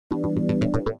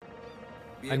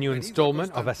A new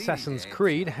installment of Assassin's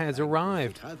Creed has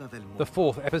arrived. The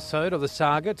fourth episode of the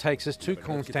saga takes us to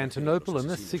Constantinople in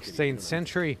the 16th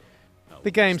century.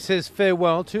 The game says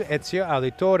farewell to Ezio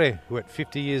Auditore, who at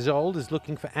 50 years old is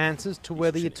looking for answers to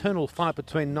where the eternal fight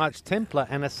between Knights Templar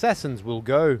and Assassins will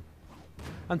go.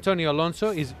 Antonio Alonso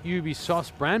is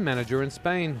Ubisoft's brand manager in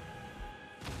Spain.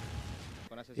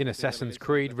 In Assassin's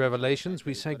Creed Revelations,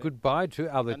 we say goodbye to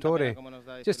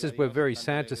Auditore. Just as we're very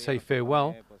sad to say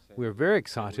farewell, we're very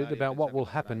excited about what will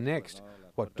happen next,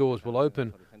 what doors will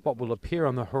open, what will appear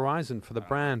on the horizon for the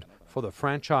brand, for the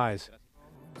franchise.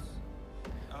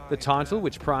 The title,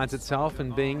 which prides itself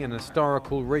in being an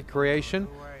historical recreation,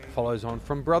 follows on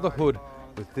from Brotherhood,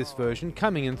 with this version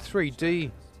coming in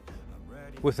 3D.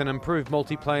 With an improved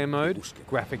multiplayer mode,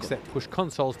 graphics that push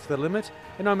consoles to the limit,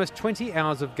 and almost 20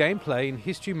 hours of gameplay in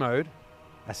history mode,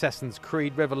 Assassin's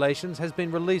Creed Revelations has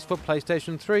been released for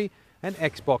PlayStation 3 and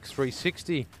Xbox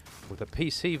 360, with a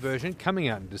PC version coming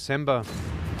out in December.